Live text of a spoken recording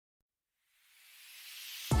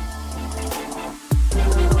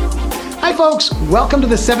Hi, folks. Welcome to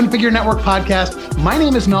the Seven Figure Network podcast. My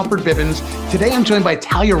name is Melford Bibbins. Today, I'm joined by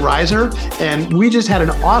Talia Riser, and we just had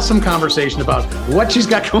an awesome conversation about what she's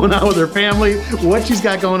got going on with her family, what she's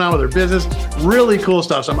got going on with her business. Really cool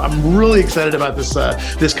stuff. So I'm really excited about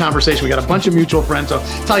this conversation. We got a bunch of mutual friends. So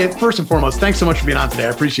Talia, first and foremost, thanks so much for being on today.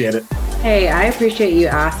 I appreciate it. Hey, I appreciate you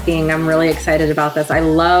asking. I'm really excited about this. I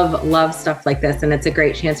love stuff like this, and it's a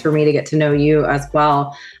great chance for me to get to know you as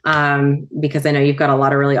well, because I know you've got a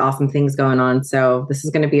lot of really awesome things going on. So this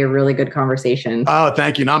is going to be a really good conversation. Oh,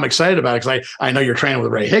 thank you. No, I'm excited about it because I know you're training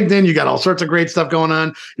with Ray Higdon. You got all sorts of great stuff going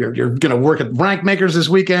on. You're going to work at Rank Makers this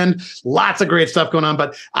weekend. Lots of great stuff going on.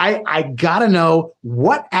 But I got to know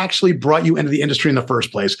what actually brought you into the industry in the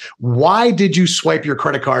first place. Why did you swipe your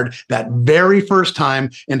credit card that very first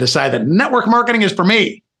time and decide that network marketing is for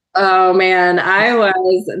me? Oh man, I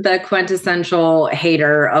was the quintessential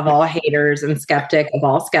hater of all haters and skeptic of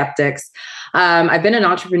all skeptics. I've been an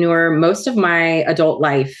entrepreneur most of my adult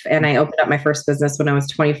life, and I opened up my first business when I was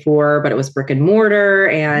 24, but it was brick and mortar.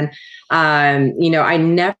 And, I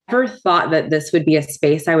never thought that this would be a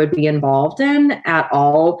space I would be involved in at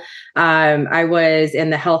all. I was in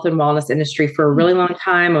the health and wellness industry for a really long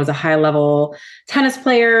time. I was a high level tennis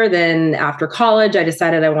player. Then after college, I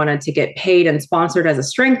decided I wanted to get paid and sponsored as a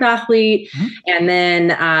strength athlete. Mm-hmm. And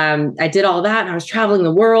then I did all that, and I was traveling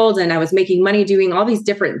the world, and I was making money doing all these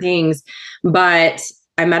different things. But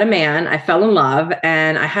I met a man, I fell in love,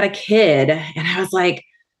 and I had a kid, and I was like,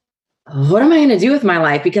 what am I going to do with my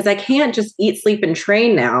life? Because I can't just eat, sleep, and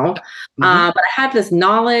train now. Mm-hmm. But I have this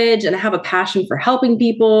knowledge, and I have a passion for helping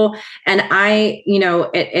people. And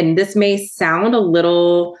and this may sound a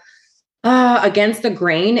little against the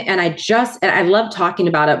grain. And I love talking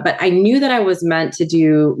about it, but I knew that I was meant to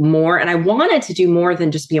do more, and I wanted to do more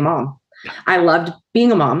than just be a mom. I loved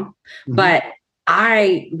being a mom, mm-hmm. but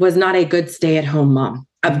I was not a good stay-at-home mom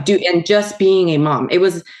and just being a mom. It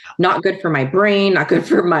was not good for my brain, not good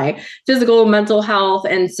for my physical, mental health.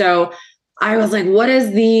 And so I was like, what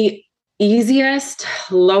is the easiest,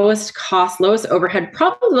 lowest cost, lowest overhead,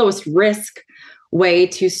 probably lowest risk way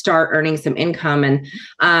to start earning some income? And,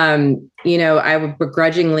 I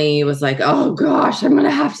begrudgingly was like, oh gosh, I'm going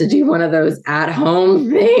to have to do one of those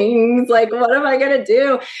at-home things. Like, what am I going to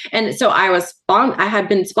do? And so I had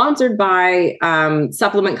been sponsored by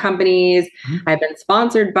supplement companies. Mm-hmm. I've been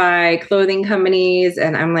sponsored by clothing companies.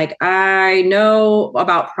 And I'm like, I know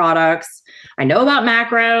about products. I know about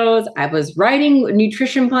macros. I was writing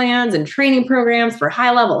nutrition plans and training programs for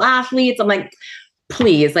high-level athletes. I'm like,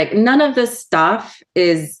 please, like, none of this stuff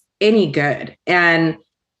is any good. And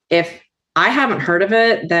if I haven't heard of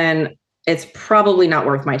it, then it's probably not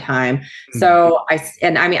worth my time. Mm-hmm. So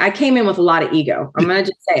I came in with a lot of ego. I'm going to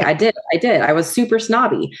just say I did. I was super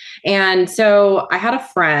snobby. And so I had a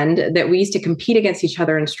friend that we used to compete against each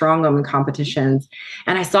other in strong woman competitions.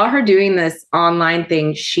 And I saw her doing this online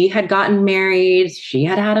thing. She had gotten married. She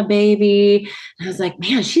had had a baby. And I was like,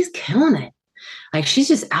 man, she's killing it. Like, she's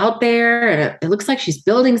just out there, and it looks like she's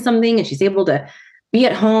building something, and she's able to be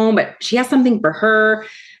at home, but she has something for her.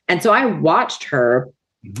 And so I watched her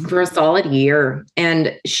mm-hmm. for a solid year,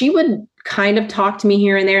 and she would kind of talk to me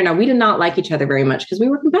here and there. Now, we did not like each other very much because we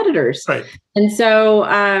were competitors. Right. And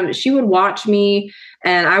so she would watch me,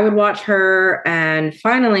 and I would watch her. And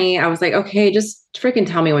finally I was like, okay, just freaking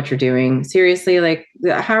tell me what you're doing. Seriously, like,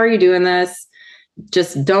 how are you doing this?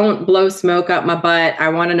 Just don't blow smoke up my butt. I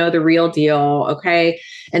want to know the real deal. Okay.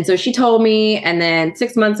 And so she told me, and then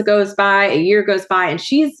 6 months goes by, a year goes by, and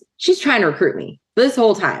she's trying to recruit me this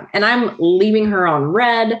whole time. And I'm leaving her on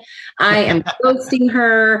red. I am ghosting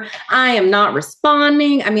her. I am not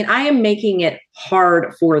responding. I mean, I am making it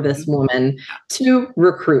hard for this woman to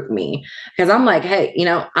recruit me, because I'm like, hey,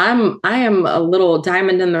 I am a little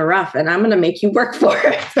diamond in the rough, and I'm going to make you work for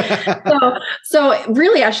it. So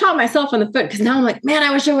really, I shot myself in the foot, because now I'm like, man,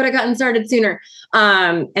 I wish I would have gotten started sooner.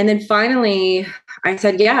 And then finally I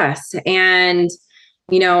said yes. And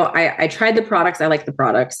I tried the products. I like the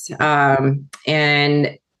products.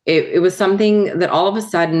 And it was something that all of a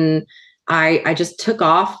sudden I just took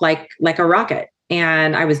off like a rocket.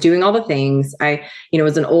 And I was doing all the things. It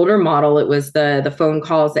was an older model. It was the phone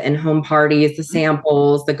calls, the in-home parties, the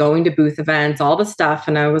samples, the going to booth events, all the stuff.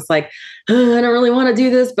 And I was like, I don't really want to do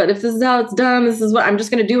this, but if this is how it's done, this is what I'm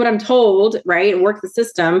just going to do what I'm told, right? And work the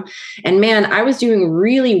system. And man, I was doing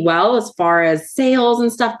really well as far as sales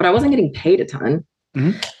and stuff, but I wasn't getting paid a ton.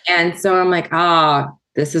 Mm-hmm. And so I'm like,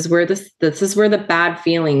 this is where this is where the bad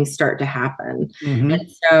feelings start to happen. Mm-hmm.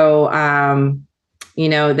 And so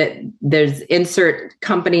that there's insert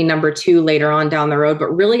company number 2 later on down the road.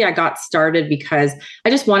 But really, I got started because I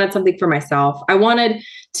just wanted something for myself. I wanted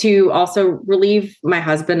to also relieve my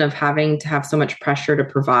husband of having to have so much pressure to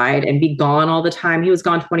provide and be gone all the time. He was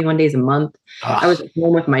gone 21 days a month. I was at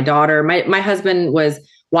home with my daughter. My husband was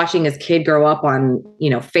watching his kid grow up on,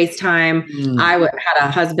 FaceTime. I had a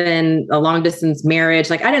husband, a long distance marriage.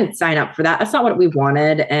 Like, I didn't sign up for that. That's not what we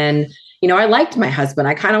wanted. And, I liked my husband.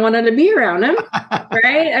 I kind of wanted to be around him,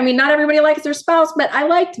 right? I mean, not everybody likes their spouse, but I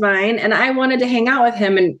liked mine and I wanted to hang out with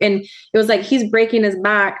him. And it was like, he's breaking his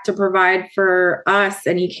back to provide for us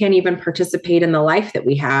and he can't even participate in the life that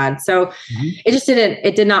we had. So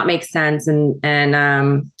it did not make sense. And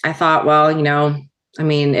I thought, well, I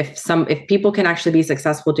mean, if people can actually be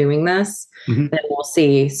successful doing this, then we'll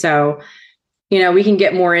see. So, we can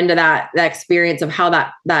get more into that experience of how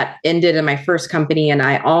that ended in my first company. And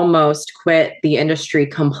I almost quit the industry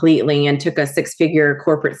completely and took a 6-figure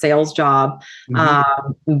corporate sales job.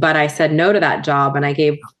 But I said no to that job and I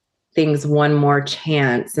gave things one more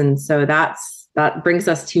chance. And so that brings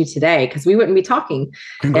us to today, because we wouldn't be talking.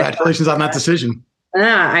 Congratulations on that decision.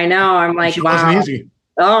 Yeah, I know. I'm like, it wow. wasn't easy.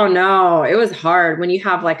 Oh no, it was hard when you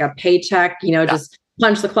have like a paycheck, just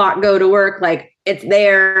punch the clock, go to work, like it's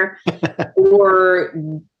there, or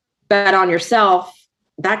bet on yourself.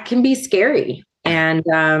 That can be scary. And,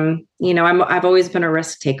 I've always been a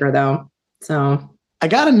risk taker though. So I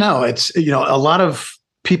got to know, it's, a lot of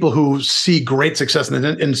people who see great success in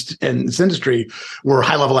this industry were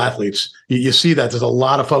high level athletes. You see that there's a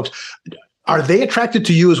lot of folks. Are they attracted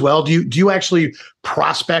to you as well? Do you actually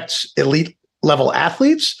prospect elite level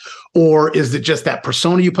athletes, or is it just that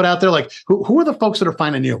persona you put out there? Like who are the folks that are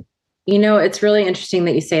finding you? It's really interesting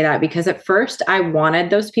that you say that, because at first I wanted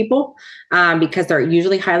those people because they're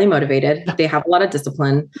usually highly motivated. They have a lot of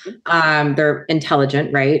discipline. They're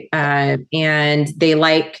intelligent, right? And they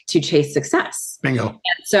like to chase success. Bingo.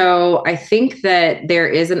 And so I think that there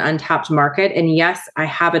is an untapped market. And yes, I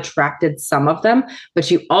have attracted some of them,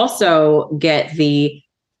 but you also get the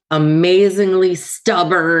amazingly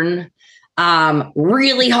stubborn,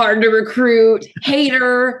 really hard to recruit,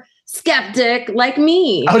 hater, skeptic like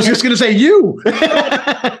me. I was just going to say you.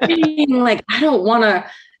 Like, I don't want to,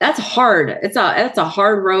 that's hard. It's a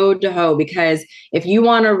hard road to hoe, because if you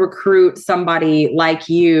want to recruit somebody like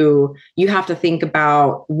you have to think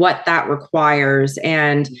about what that requires.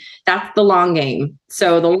 And that's the long game.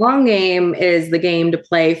 So the long game is the game to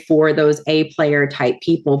play for those A player type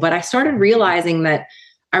people. But I started realizing that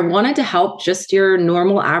I wanted to help just your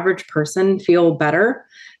normal average person feel better.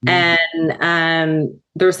 And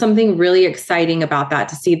there's something really exciting about that,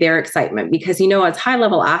 to see their excitement, because, as high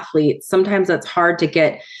level athletes, sometimes it's hard to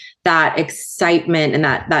get that excitement and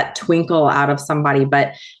that twinkle out of somebody,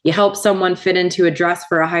 but you help someone fit into a dress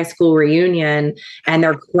for a high school reunion and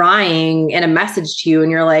they're crying in a message to you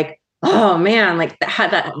and you're like, oh man, like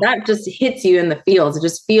that just hits you in the feels. It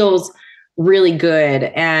just feels really good.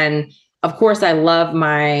 And of course, I love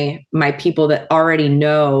my people that already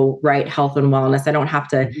know, right, health and wellness. I don't have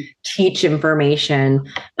to teach information,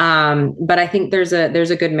 but I think there's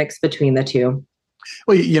a good mix between the two.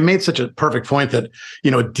 Well, you made such a perfect point that,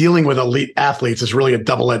 dealing with elite athletes is really a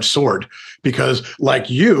double-edged sword, because like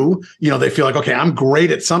they feel like, okay, I'm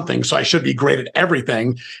great at something, so I should be great at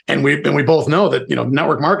everything. And we both know that,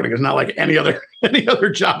 network marketing is not like any other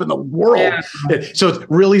job in the world. Yeah. So it's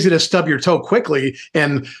real easy to stub your toe quickly,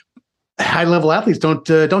 and high level athletes don't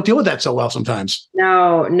deal with that so well sometimes.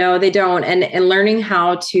 No, they don't. And learning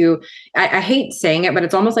how to, I hate saying it, but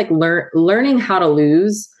it's almost like learning how to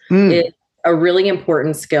lose is a really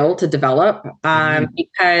important skill to develop,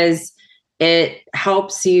 because it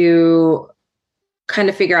helps you kind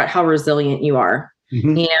of figure out how resilient you are.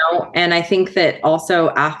 And I think that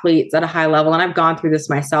also athletes at a high level, and I've gone through this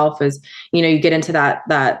myself, is, you get into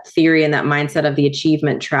that theory and that mindset of the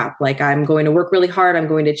achievement trap. Like, I'm going to work really hard, I'm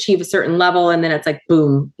going to achieve a certain level. And then it's like,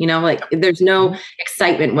 boom, like there's no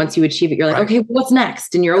excitement once you achieve it. You're like, okay, what's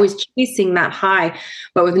next? And you're always chasing that high.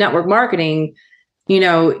 But with network marketing,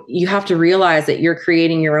 you have to realize that you're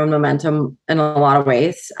creating your own momentum in a lot of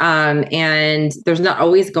ways. And there's not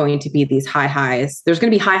always going to be these high highs. There's going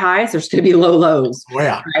to be high highs. There's going to be low lows. Oh,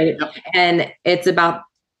 yeah. Right. Yep. And it's about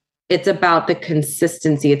the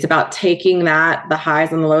consistency. It's about taking the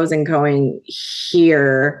highs and the lows and going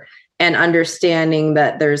here and understanding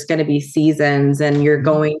that there's going to be seasons and you're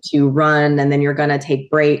going to run and then you're going to take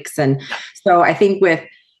breaks. And so I think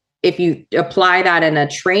if you apply that in a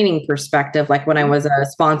training perspective, like when I was a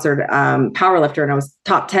sponsored powerlifter and I was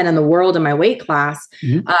top 10 in the world in my weight class,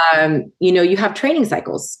 you have training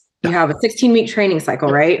cycles. You have a 16-week training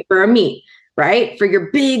cycle, right? For a meet. right? For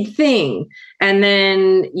your big thing. And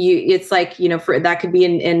then it's like, for that could be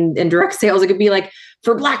in direct sales. It could be like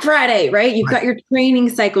for Black Friday, right? You've got your training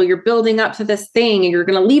cycle, you're building up to this thing and you're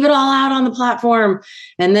going to leave it all out on the platform.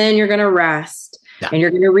 And then you're going to rest. Yeah. And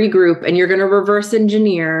you're going to regroup and you're going to reverse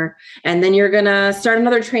engineer. And then you're going to start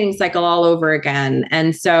another training cycle all over again.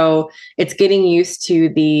 And so it's getting used to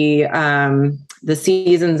the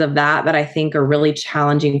seasons of that I think are really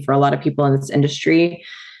challenging for a lot of people in this industry.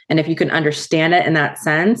 And if you can understand it in that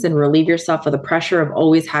sense and relieve yourself of the pressure of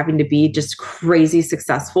always having to be just crazy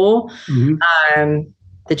successful,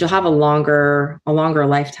 that you'll have a longer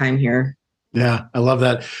lifetime here. Yeah, I love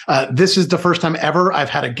that. This is the first time ever I've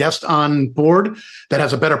had a guest on board that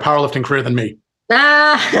has a better powerlifting career than me.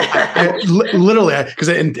 Literally, because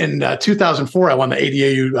in 2004, I won the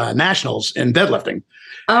ADAU Nationals in deadlifting.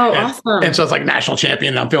 Oh, awesome. And so it's like national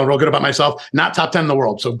champion. And I'm feeling real good about myself. Not top 10 in the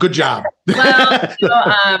world. So good job. Well,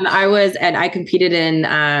 I competed in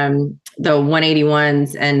the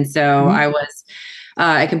 181s. And so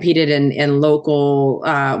I competed in local,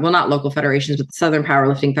 not local federations, but the Southern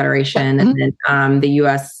Powerlifting Federation and then the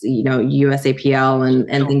US, USAPL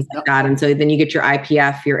and things like that. And so then you get your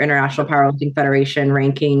IPF, your International Powerlifting Federation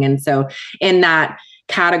ranking. And so in that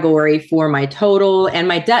category for my total and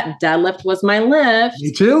my deadlift was my lift.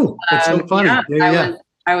 Me too. That's so funny. I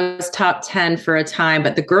was top 10 for a time,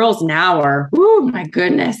 but the girls now are, oh my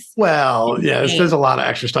goodness. Well, yeah, there's a lot of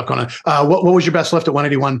extra stuff going on. What was your best lift at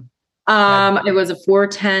 181? It was a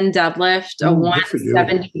 410 deadlift, a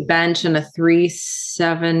 170 bench, and a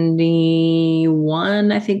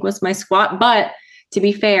 371, I think was my squat. But to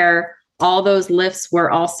be fair, all those lifts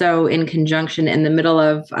were also in conjunction in the middle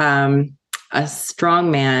of a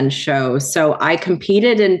strongman show. So I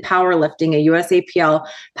competed in powerlifting, a USAPL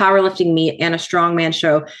powerlifting meet and a strongman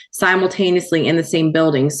show simultaneously in the same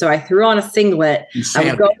building. So I threw on a singlet. I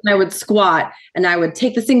would go and I would squat and I would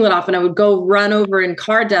take the singlet off and I would go run over and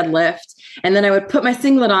car deadlift. And then I would put my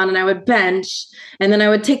singlet on and I would bench. And then I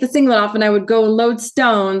would take the singlet off and I would go load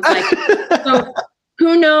stones. So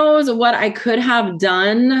who knows what I could have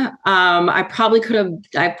done? I probably could have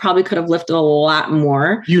lifted a lot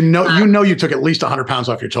more. You took at least 100 pounds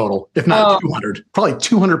off your total, if not 200, probably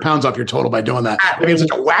 200 pounds off your total by doing that. I mean, it's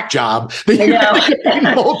such a whack job that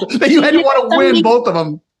you had to want to win both of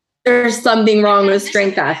them. There's something wrong with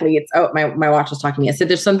strength athletes. Oh, my watch was talking to me. I said,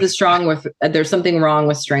 there's something wrong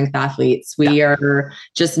with strength athletes. We are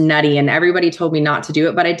just nutty. And everybody told me not to do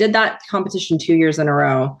it, but I did that competition 2 years in a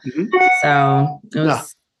row. So it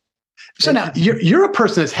was. So now you're a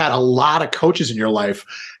person that's had a lot of coaches in your life.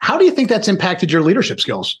 How do you think that's impacted your leadership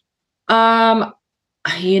skills? For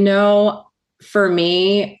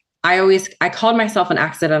me, I called myself an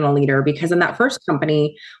accidental leader because in that first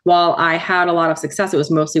company, while I had a lot of success, it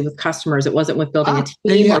was mostly with customers. It wasn't with building a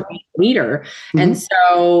team or being a leader. And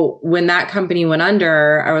so when that company went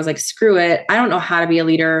under, I was like, screw it. I don't know how to be a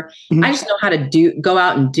leader. I just know how to go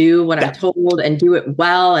out and do what I'm told and do it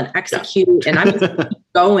well and execute. And I'm just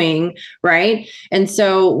going, right? And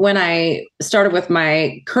so when I started with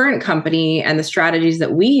my current company and the strategies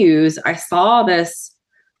that we use, I saw this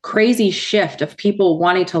crazy shift of people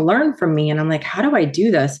wanting to learn from me. And I'm like, how do I do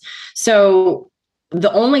this? So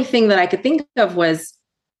the only thing that I could think of was,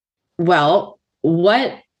 well,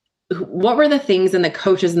 what were the things and the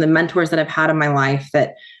coaches and the mentors that I've had in my life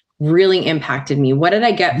that really impacted me? What did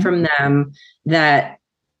I get from them that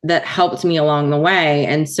helped me along the way?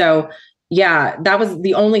 And so, yeah, that was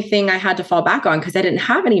the only thing I had to fall back on because I didn't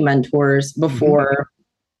have any mentors before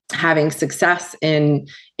having success in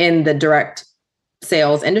the direct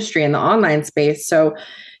sales industry in the online space. So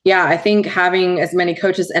yeah, I think having as many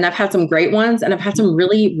coaches, and I've had some great ones and I've had some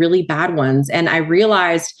really, really bad ones. And I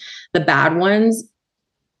realized the bad ones,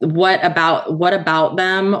 what about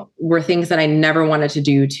them were things that I never wanted to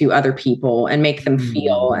do to other people and make them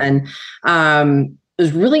feel. And it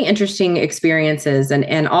was really interesting experiences.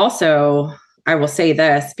 And also I will say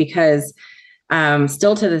this because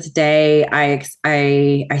still to this day, I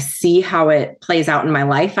see how it plays out in my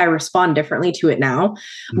life. I respond differently to it now,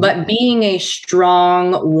 but being a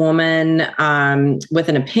strong woman with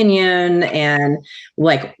an opinion and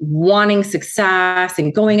like wanting success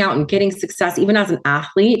and going out and getting success, even as an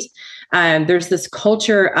athlete, there's this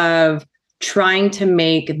culture of trying to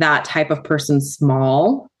make that type of person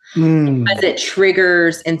small. Because it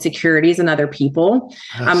triggers insecurities in other people.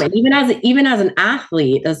 And even as an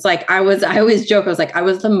athlete, it's like I always joke, I was like, I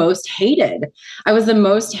was the most hated. I was the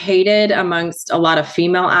most hated amongst a lot of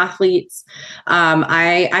female athletes.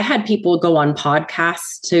 I had people go on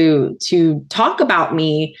podcasts to talk about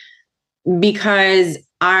me because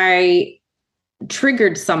I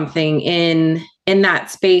triggered something in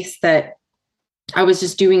that space that I was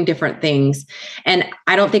just doing different things. And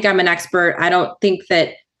I don't think I'm an expert. I don't think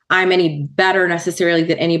that I'm any better necessarily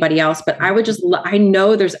than anybody else, but I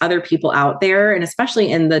know there's other people out there, and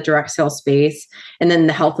especially in the direct sales space and then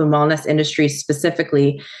the health and wellness industry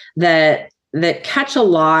specifically, that catch a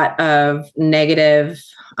lot of negative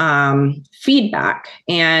feedback.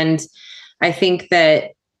 And I think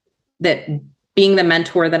that being the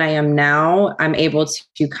mentor that I am now, I'm able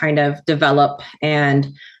to kind of develop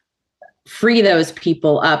and free those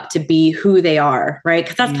people up to be who they are, right?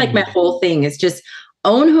 Because that's like my whole thing is just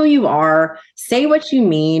own who you are, say what you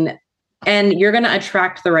mean, and you're going to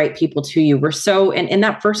attract the right people to you. And in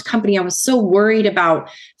that first company, I was so worried about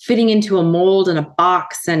fitting into a mold and a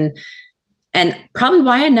box, and probably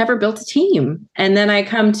why I never built a team. And then I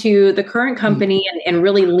come to the current company and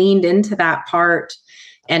really leaned into that part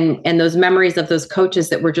and those memories of those coaches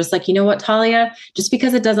that were just like, you know what, Talia, just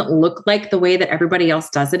because it doesn't look like the way that everybody else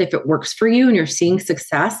does it, if it works for you and you're seeing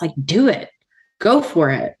success, like do it, go for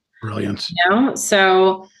it. Brilliant.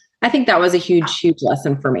 So I think that was a huge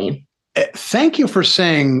lesson for me. Thank you for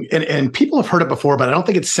saying, and people have heard it before, but I don't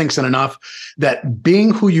think it sinks in enough, that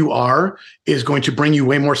being who you are is going to bring you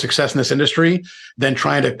way more success in this industry than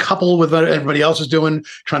trying to couple with what everybody else is doing,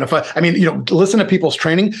 trying to find. I mean, listen to people's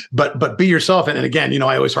training, but be yourself. And again,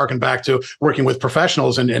 I always harken back to working with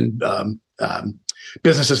professionals and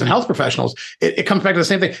businesses and health professionals. It comes back to the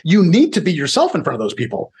same thing. You need to be yourself in front of those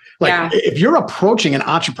people. If you're approaching an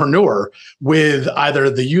entrepreneur with either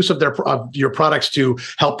the use of your products to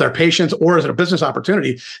help their patients or as a business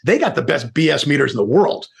opportunity, they got the best BS meters in the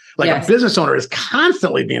world. A business owner is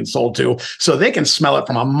constantly being sold to, so they can smell it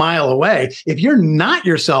from a mile away. If you're not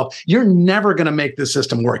yourself, you're never going to make this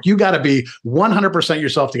system work. You got to be 100%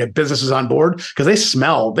 yourself to get businesses on board, because they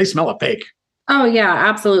smell a fake. Oh yeah,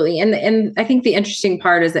 absolutely. And I think the interesting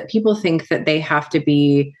part is that people think that they have to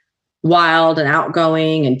be wild and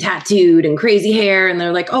outgoing and tattooed and crazy hair. And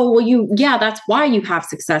they're like, oh, well, that's why you have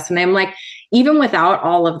success. And I'm like, even without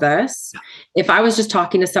all of this, if I was just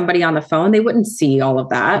talking to somebody on the phone, they wouldn't see all of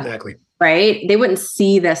that. Exactly. Right? They wouldn't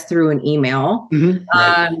see this through an email. Mm-hmm.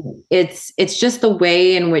 Right. It's just the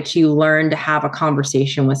way in which you learn to have a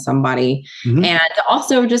conversation with somebody, and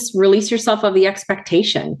also just release yourself of the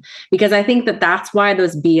expectation. Because I think that that's why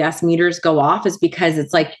those BS meters go off, is because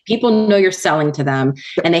it's like people know you're selling to them,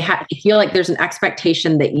 and they feel like there's an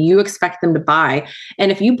expectation that you expect them to buy.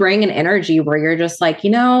 And if you bring an energy where you're just like,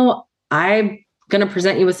 I'm going to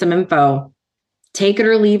present you with some info, take it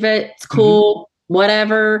or leave it. It's cool.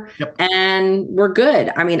 Whatever. Yep. And we're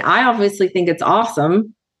good. I mean, I obviously think it's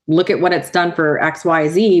awesome. Look at what it's done for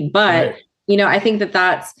XYZ. But, I think that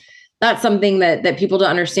that's something that people don't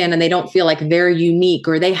understand, and they don't feel like they're unique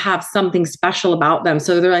or they have something special about them.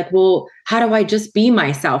 So they're like, well, how do I just be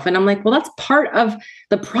myself? And I'm like, well, that's part of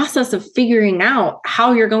the process of figuring out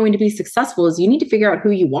how you're going to be successful, is you need to figure out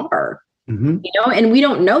who you are, and we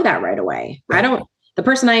don't know that right away. Right. The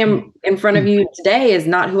person I am in front of you today is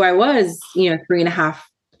not who I was,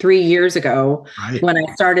 3 years ago, right, when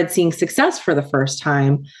I started seeing success for the first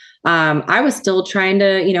time. I was still trying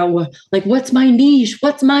to, what's my niche?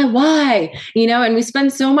 What's my why? And we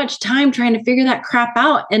spend so much time trying to figure that crap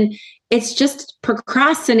out. And it's just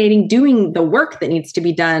procrastinating doing the work that needs to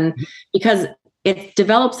be done, because it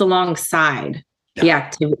develops alongside the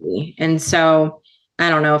activity. And so I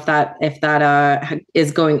don't know if that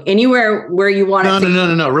is going anywhere where you want it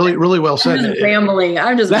to. No. Really, really well said. I'm just rambling.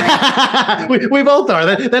 we both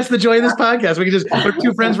are. That's the joy of this podcast. We can just put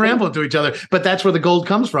two friends rambling to each other. But that's where the gold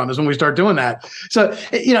comes from, is when we start doing that. So,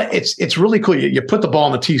 it's really cool. You put the ball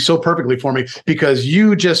on the tee so perfectly for me, because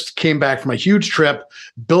you just came back from a huge trip,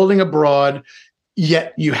 building abroad.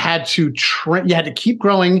 Yet you had to keep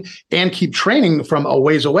growing and keep training from a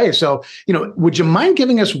ways away. So, would you mind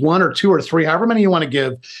giving us one or two or three, however many you want to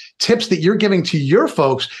give, tips that you're giving to your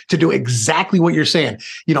folks to do exactly what you're saying?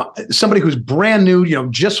 Somebody who's brand new,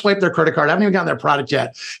 just swiped their credit card, haven't even gotten their product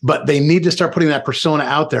yet, but they need to start putting that persona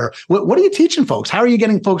out there. What are you teaching folks? How are you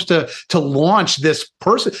getting folks to launch this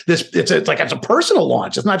person? It's a personal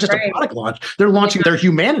launch. It's not just a product launch. They're launching their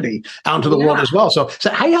humanity out into the world as well. So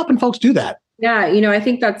how are you helping folks do that? Yeah, I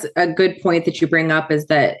think that's a good point that you bring up, is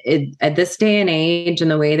that at this day and age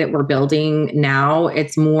and the way that we're building now,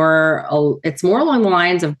 it's more along the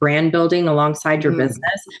lines of brand building alongside your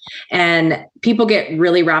business. And people get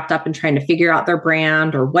really wrapped up in trying to figure out their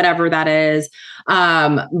brand or whatever that is.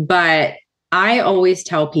 But I always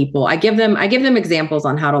tell people, I give them examples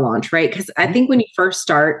on how to launch, right? Because I think when you first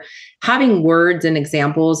start, having words and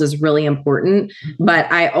examples is really important.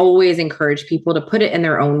 But I always encourage people to put it in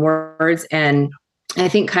their own words and I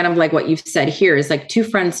think kind of like what you've said here is like two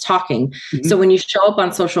friends talking. Mm-hmm. So when you show up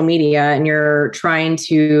on social media and you're trying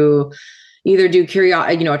to either do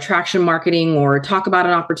attraction marketing or talk about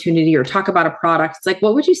an opportunity or talk about a product, it's like,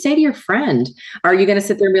 what would you say to your friend? Are you going to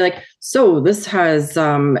sit there and be like, so this has 6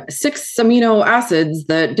 amino acids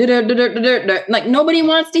that like nobody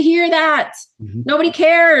wants to hear that. Mm-hmm. Nobody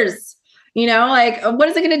cares. Like, what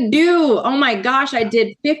is it going to do? Oh my gosh, I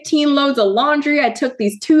did 15 loads of laundry. I took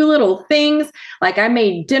these 2 little things. Like, I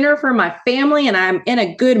made dinner for my family and I'm in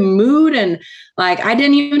a good mood. And like, I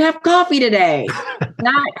didn't even have coffee today.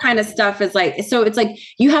 That kind of stuff is like, so it's like,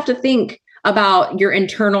 you have to think about your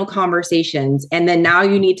internal conversations. And then now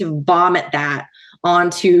you need to vomit that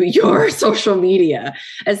onto your social media,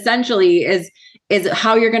 essentially is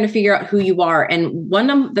how you're going to figure out who you are. And one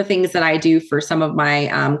of the things that I do for some of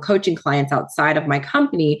my coaching clients outside of my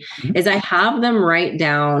company mm-hmm. is I have them write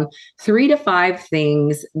down 3 to 5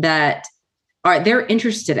 things that they're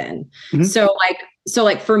interested in. Mm-hmm. So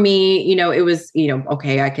like for me, it was,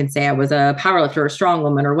 okay, I can say I was a powerlifter or a strong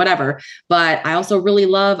woman or whatever, but I also really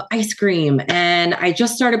love ice cream. And I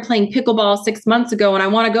just started playing pickleball 6 months ago and I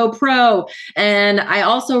want to go pro. And I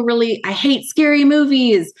also I hate scary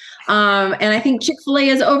movies. And I think Chick-fil-A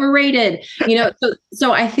is overrated,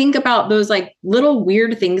 so I think about those like little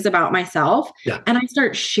weird things about myself and I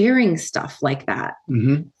start sharing stuff like that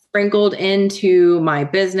mm-hmm. sprinkled into my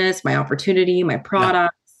business, my opportunity, my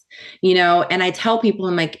product. And I tell people,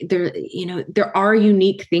 I'm like, there are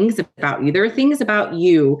unique things about you. There are things about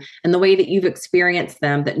you and the way that you've experienced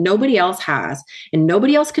them that nobody else has, and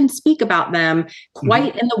nobody else can speak about them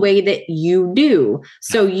quite mm-hmm. in the way that you do.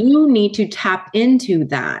 So you need to tap into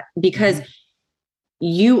that because mm-hmm.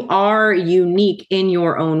 you are unique in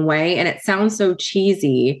your own way. And it sounds so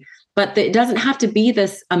cheesy, but it doesn't have to be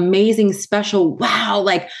this amazing, special, wow,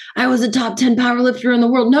 like I was a top 10 powerlifter in the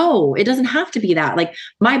world. No, it doesn't have to be that. Like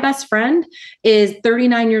my best friend is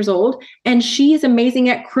 39 years old and she's amazing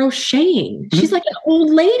at crocheting. Mm-hmm. She's like an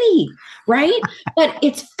old lady, right? But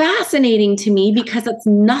it's fascinating to me because it's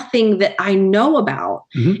nothing that I know about.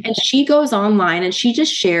 Mm-hmm. And she goes online and she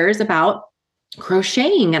just shares about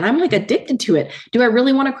crocheting and I'm like addicted to it. Do I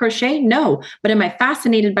really want to crochet? No. But am I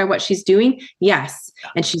fascinated by what she's doing? Yes.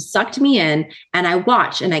 And she sucked me in and I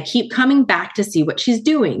watch and I keep coming back to see what she's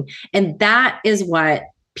doing. And that is what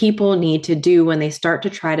people need to do when they start to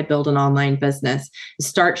try to build an online business,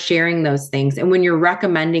 start sharing those things. And when you're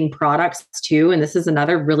recommending products too, and this is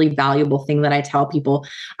another really valuable thing that I tell people,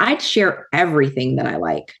 I'd share everything that I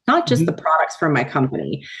like, not just mm-hmm. the products from my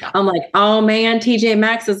company. Yeah. I'm like, oh man, TJ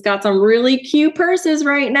Maxx has got some really cute purses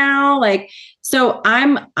right now. Like, so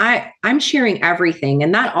I'm sharing everything.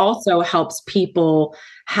 And that also helps people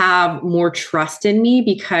have more trust in me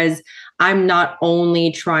because I'm not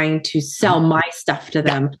only trying to sell my stuff to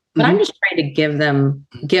them, but mm-hmm. I'm just trying to give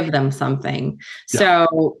them something. Yeah.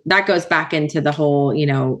 So that goes back into the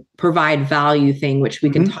whole, provide value thing, which we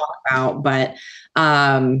mm-hmm. can talk about. But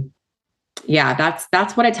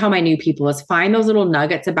that's what I tell my new people is find those little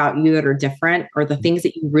nuggets about you that are different or the things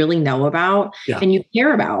that you really know about and you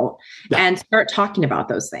care about and start talking about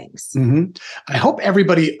those things. Mm-hmm. I hope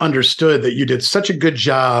everybody understood that you did such a good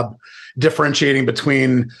job differentiating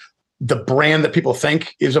between the brand that people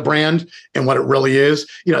think is a brand and what it really is.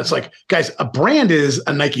 It's like, guys, a brand is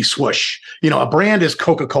a Nike swoosh. A brand is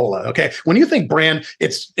Coca-Cola. Okay. When you think brand,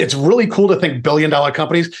 it's really cool to think billion-dollar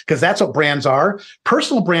companies because that's what brands are.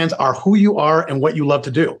 Personal brands are who you are and what you love to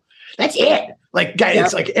do. That's it. Like, guys,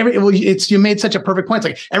 it's like you made such a perfect point.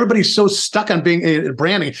 It's like everybody's so stuck on being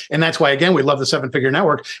branding. And that's why, again, we love the 7-Figure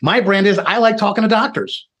Network. My brand is I like talking to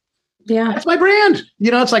doctors. Yeah. That's my brand.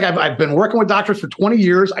 It's like I've been working with doctors for 20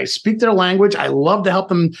 years. I speak their language. I love to help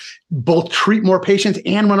them both treat more patients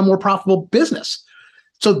and run a more profitable business.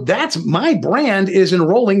 So that's my brand is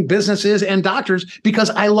enrolling businesses and doctors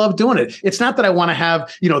because I love doing it. It's not that I want to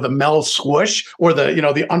have, the Mel swoosh or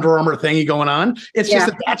the Under Armour thingy going on. It's just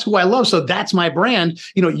that that's who I love. So that's my brand.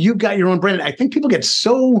 You've got your own brand. I think people get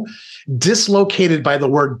so dislocated by the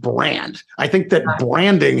word brand. I think that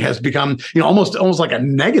branding has become, almost like a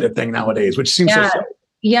negative thing nowadays, which seems so silly.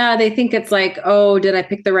 Yeah, they think it's like, oh, did I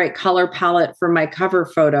pick the right color palette for my cover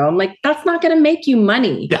photo? I'm like, that's not going to make you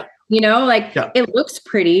money. Yeah. It looks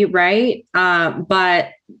pretty, right? But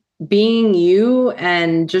being you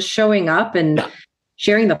and just showing up and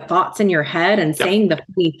sharing the thoughts in your head and saying the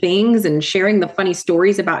funny things and sharing the funny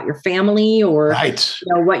stories about your family or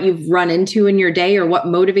what you've run into in your day or what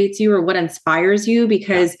motivates you or what inspires you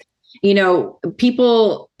because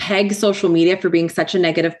people peg social media for being such a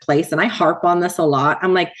negative place. And I harp on this a lot.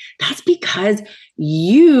 I'm like, that's because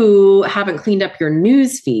you haven't cleaned up your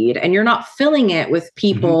news feed and you're not filling it with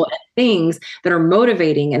people and things that are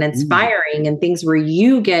motivating and inspiring and things where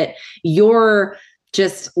you get your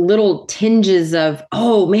just little tinges of,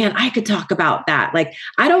 oh man, I could talk about that. Like,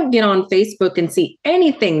 I don't get on Facebook and see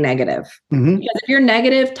anything negative. Because if you're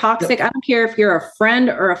negative, toxic, I don't care if you're a friend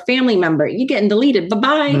or a family member, you're getting deleted.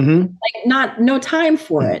 Bye-bye. Like, no time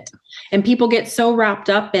for it. And people get so wrapped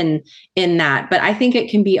up in that. But I think it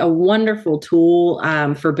can be a wonderful tool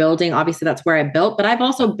for building. Obviously, that's where I built, but I've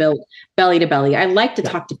also built belly to belly. I like to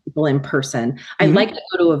talk to people in person. I like to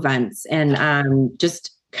go to events and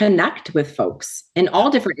just connect with folks in all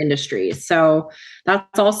different industries. So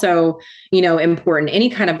that's also, important. Any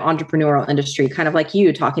kind of entrepreneurial industry, kind of like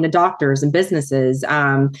you talking to doctors and businesses,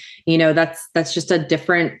 that's just a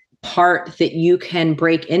different part that you can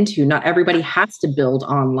break into. Not everybody has to build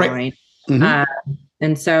online. Right.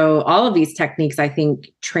 And so all of these techniques, I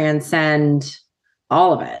think, transcend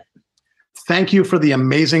all of it. Thank you for the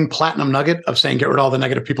amazing platinum nugget of saying, get rid of all the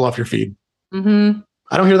negative people off your feed.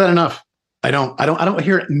 I don't hear that enough. I don't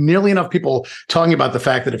hear nearly enough people talking about the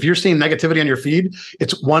fact that if you're seeing negativity on your feed,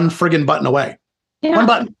 it's one friggin' button away. Yeah. One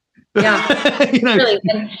button. Yeah. Really.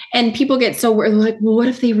 And people get so worried, like, well, what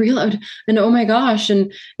if they reload? And oh my gosh.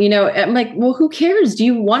 And, I'm like, well, who cares? Do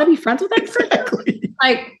you want to be friends with that person? Exactly.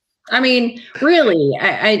 Like, I mean, really,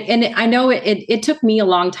 I know it took me a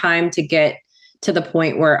long time to get to the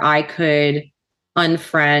point where I could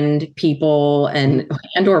unfriend people and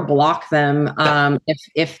or block them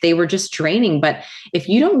if they were just draining. But if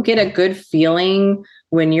you don't get a good feeling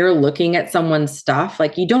when you're looking at someone's stuff,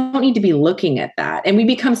 like, you don't need to be looking at that. And we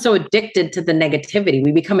become so addicted to the negativity.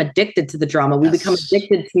 We become addicted to the drama. We become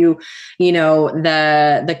addicted to,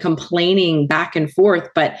 the complaining back and forth,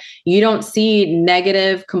 but you don't see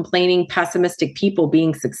negative, complaining, pessimistic people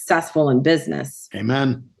being successful in business.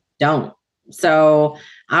 Amen. Don't. So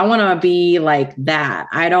I want to be like that.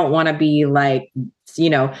 I don't want to be like,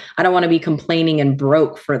 I don't want to be complaining and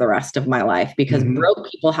broke for the rest of my life, because broke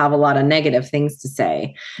people have a lot of negative things to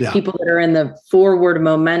say. Yeah. People that are in the forward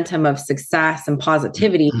momentum of success and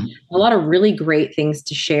positivity, a lot of really great things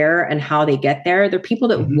to share and how they get there. They're people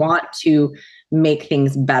that want to make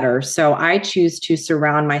things better. So I choose to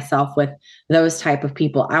surround myself with those type of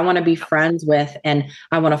people. I want to be friends with, and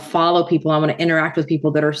I want to follow people. I want to interact with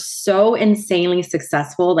people that are so insanely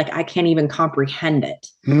successful. Like, I can't even comprehend it.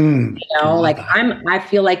 I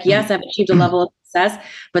feel like, yes, I've achieved a level of success,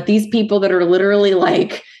 but these people that are literally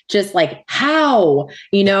like, just like, how,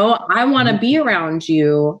 I want to be around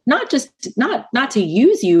you, not to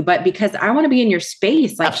use you, but because I want to be in your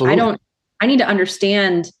space. Like, absolutely. I need to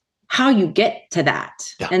understand how you get to that.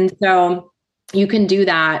 Yeah. And so you can do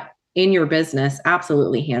that in your business.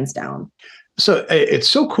 Absolutely. Hands down. So it's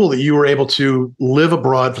so cool that you were able to live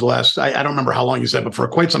abroad for the last, I don't remember how long you said, but for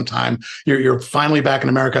quite some time. You're finally back in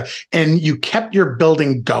America, and you kept your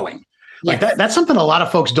building going. Like that's something a lot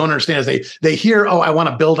of folks don't understand, is they hear, oh, I want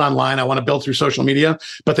to build online, I want to build through social media,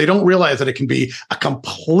 but they don't realize that it can be a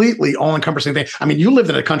completely all-encompassing thing. I mean, you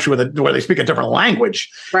lived in a country where they speak a different language,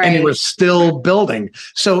 and you were still building.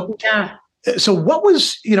 So So what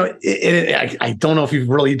was, I don't know if you've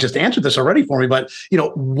really just answered this already for me, but,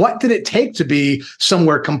 what did it take to be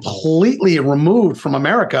somewhere completely removed from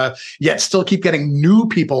America, yet still keep getting new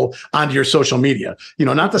people onto your social media?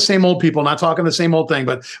 Not the same old people, not talking the same old thing,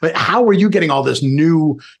 but how were you getting all this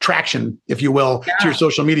new traction, if you will, to your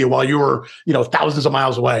social media while you were, thousands of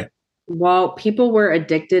miles away? Well, people were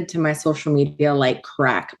addicted to my social media like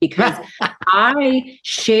crack, because I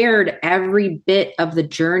shared every bit of the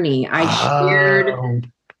journey. I shared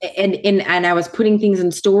and I was putting things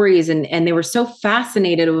in stories, and they were so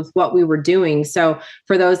fascinated with what we were doing. So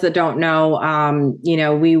for those that don't know,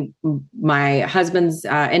 my husband's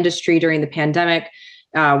industry during the pandemic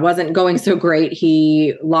wasn't going so great.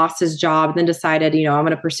 He lost his job, then decided, I'm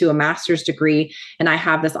going to pursue a master's degree, and I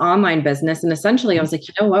have this online business. And essentially I was like,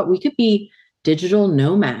 you know what, we could be digital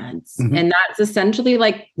nomads. And that's essentially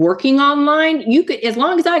like working online. You could, as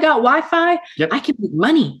long as I got Wi-Fi, I can make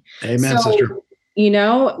money. Amen, sister. He's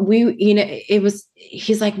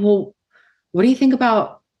like, well, what do you think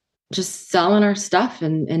about just selling our stuff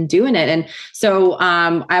and doing it? And so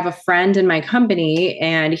I have a friend in my company,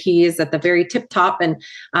 and he is at the very tip top, and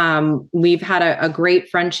we've had a great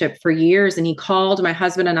friendship for years. And he called my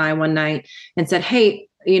husband and I one night and said, hey,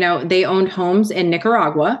 they owned homes in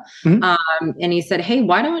Nicaragua. And he said, hey,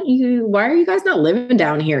 why are you guys not living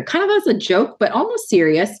down here? Kind of as a joke, but almost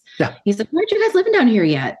serious. Yeah. He said, why aren't you guys living down here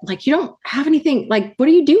yet? Like, you don't have anything. Like, what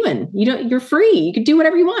are you doing? You're free. You can do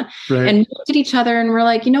whatever you want. Right. And we looked at each other and we're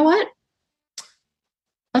like, you know what?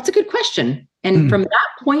 That's a good question. And from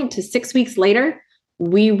that point to 6 weeks later,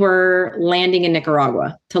 we were landing in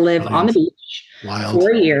Nicaragua to live on the beach. Wild. For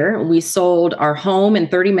a year. We sold our home in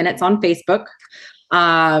 30 minutes on Facebook.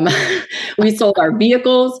 We sold our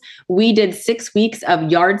vehicles. We did 6 weeks of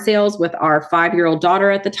yard sales with our 5-year-old daughter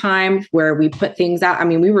at the time, where we put things out. I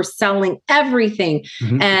mean, we were selling everything.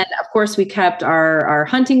 Mm-hmm. And of course, we kept our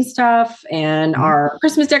hunting stuff and our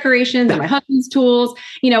Christmas decorations and my husband's tools.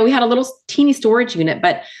 We had a little teeny storage unit,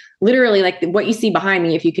 but literally, like what you see behind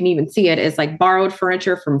me, if you can even see it, is like borrowed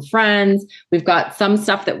furniture from friends. We've got some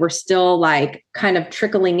stuff that we're still like kind of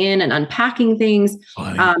trickling in and unpacking things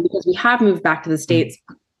because we have moved back to the States.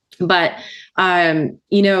 But,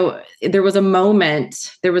 there was a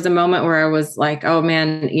moment where I was like, oh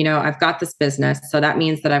man, I've got this business. So that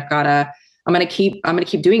means that I'm going to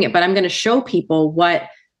keep doing it, but I'm going to show people what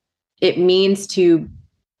it means to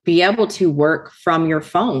be able to work from your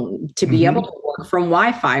phone, to be able to work from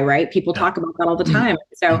Wi-Fi, right? People talk about that all the time.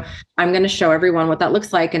 So I'm going to show everyone what that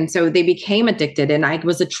looks like. And so they became addicted, and I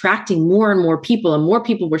was attracting more and more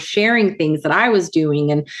people were sharing things that I was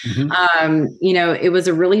doing. And, it was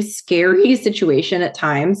a really scary situation at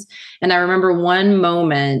times. And I remember one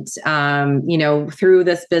moment, through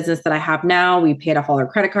this business that I have now, we paid off all our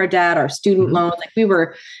credit card debt, our student loans, like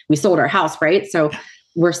we sold our house, right? So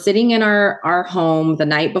we're sitting in our home the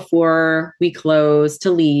night before we close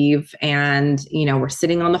to leave. And, we're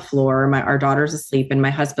sitting on the floor. Our daughter's asleep, and my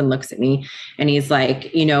husband looks at me and he's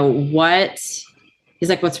like,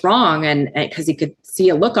 what's wrong? And because he could see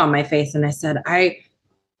a look on my face. And I said, I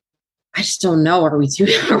just don't know. Are we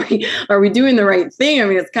doing the right thing? I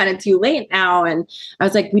mean, it's kind of too late now. And I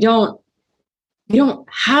was like, we don't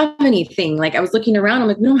have anything. Like, I was looking around. I'm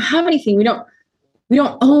like, we don't have anything. We don't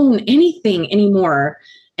own anything anymore.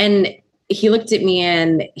 And he looked at me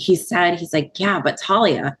and he's like, yeah, but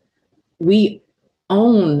Talia, we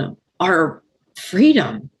own our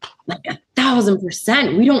freedom, like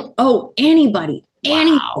 1,000%. We don't owe anybody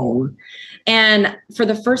anything. Wow. And for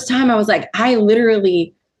the first time, I was like, I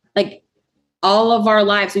literally, like, all of our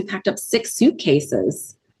lives, we packed up 6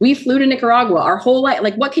 suitcases. We flew to Nicaragua our whole life.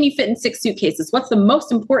 Like, what can you fit in 6 suitcases? What's the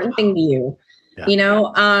most important thing to you? Yeah.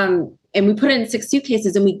 And we put it in 6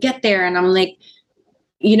 suitcases, and we get there, and I'm like,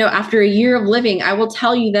 after a year of living, I will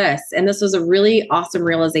tell you this, and this was a really awesome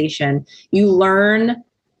realization. You learn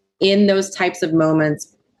in those types of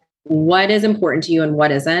moments what is important to you and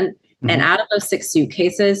what isn't. Mm-hmm. And out of those 6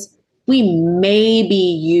 suitcases, we maybe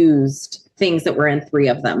used things that were in 3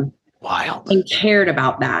 of them. Wild. And cared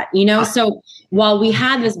about that, So while we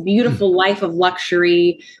had this beautiful life of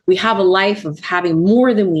luxury, we have a life of having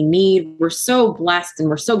more than we need. We're so blessed and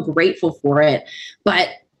we're so grateful for it. But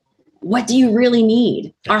what do you really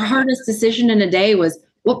need? Our hardest decision in a day was,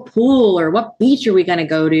 what pool or what beach are we going to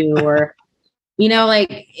go to? Or,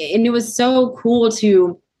 and it was so cool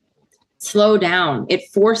to slow down. It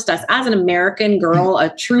forced us as an American girl, a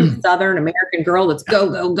true Southern American girl, let's go,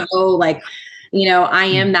 go, go. Like, I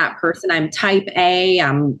am that person. I'm type A.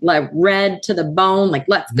 I'm like red to the bone. Like,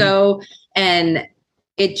 let's go. And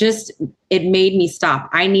it made me stop.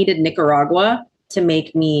 I needed Nicaragua to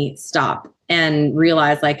make me stop and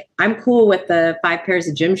realize, like, I'm cool with the 5 pairs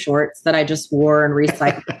of gym shorts that I just wore and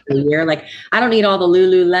recycled for a year. Like, I don't need all the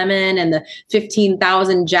Lululemon and the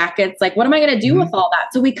 15,000 jackets. Like, what am I going to do with all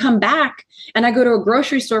that? So we come back and I go to a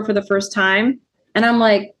grocery store for the first time, and I'm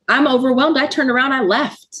like, I'm overwhelmed. I turned around, I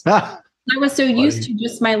left. I was so used to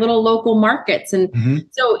just my little local markets. And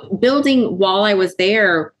so building while I was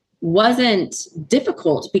there wasn't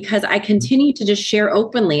difficult because I continued to just share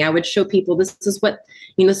openly. I would show people, this is what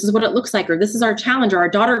it looks like, or this is our challenge, or our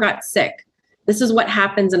daughter got sick. This is what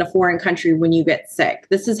happens in a foreign country when you get sick.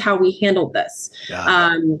 This is how we handled this.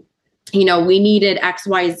 Yeah. We needed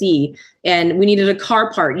XYZ and we needed a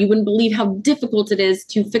car part. You wouldn't believe how difficult it is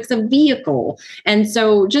to fix a vehicle. And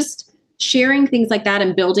so just sharing things like that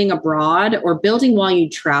and building abroad or building while you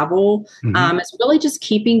travel, is really just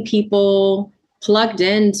keeping people plugged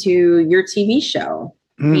into your TV show,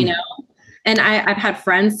 And I've had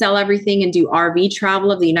friends sell everything and do RV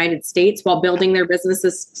travel of the United States while building their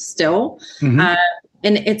businesses still. And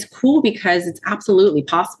it's cool because it's absolutely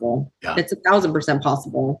possible. Yeah. It's 1,000%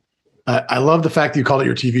 possible. I love the fact that you called it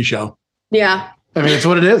your TV show. Yeah. I mean, it's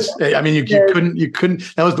what it is. I mean, you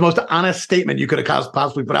couldn't, that was the most honest statement you could have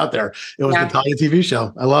possibly put out there. It was the Talia TV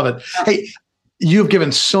show. I love it. Yeah. Hey, you've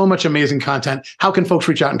given so much amazing content. How can folks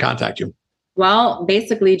reach out and contact you? Well,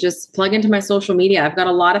 basically just plug into my social media. I've got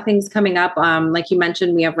a lot of things coming up. Like you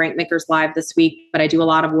mentioned, we have Rank Makers Live this week. but I do a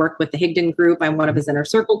lot of work with the Higdon Group. I'm one of his inner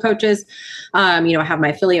circle coaches. I have my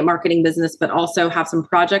affiliate marketing business, but also have some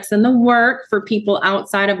projects in the work for people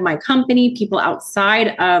outside of my company, people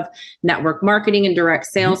outside of network marketing and direct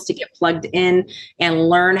sales to get plugged in and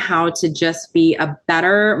learn how to just be a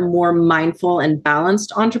better, more mindful and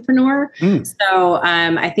balanced entrepreneur. So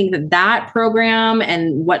I think that program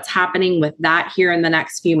and what's happening with that here in the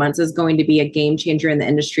next few months is going to be a game changer in the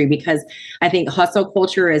industry, because I think hustle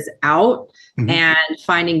culture is out and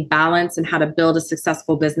finding balance and how to build a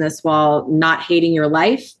successful business while not hating your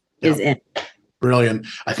life is in. Brilliant.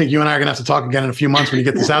 I think you and I are going to have to talk again in a few months when you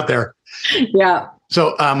get this out there. Yeah.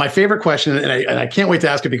 So my favorite question, and I can't wait to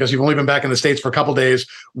ask it because you've only been back in the States for a couple of days.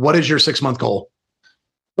 What is your 6-month goal?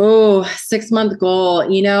 Oh, 6-month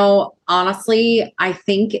goal. Honestly, I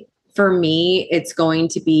think for me, it's going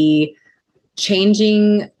to be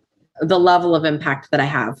changing the level of impact that I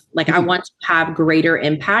have. Like I want to have greater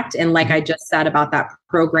impact. And like I just said about that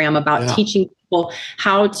program about teaching people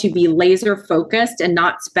how to be laser focused and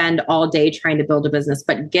not spend all day trying to build a business,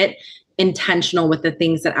 but get intentional with the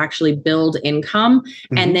things that actually build income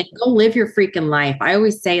and then go live your freaking life. I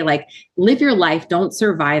always say, like, live your life, don't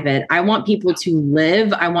survive it. I want people to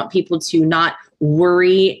live. I want people to not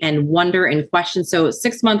worry and wonder and question. So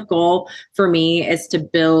 6-month goal for me is to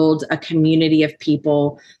build a community of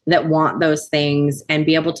people that want those things and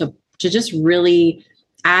be able to just really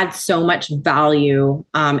add so much value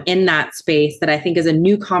in that space that I think is a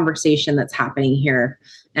new conversation that's happening here.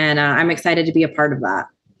 And I'm excited to be a part of that.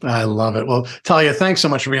 I love it. Well, Talia, thanks so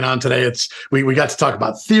much for being on today. We got to talk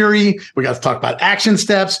about theory. We got to talk about action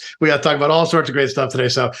steps. We got to talk about all sorts of great stuff today.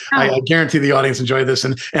 So I guarantee the audience enjoyed this,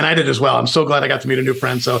 and I did as well. I'm so glad I got to meet a new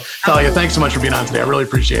friend. So Talia, thanks so much for being on today. I really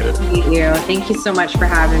appreciate it. Thank you. Thank you so much for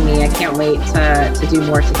having me. I can't wait to do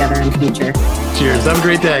more together in the future. Cheers. Have a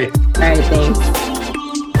great day. All right. Thanks.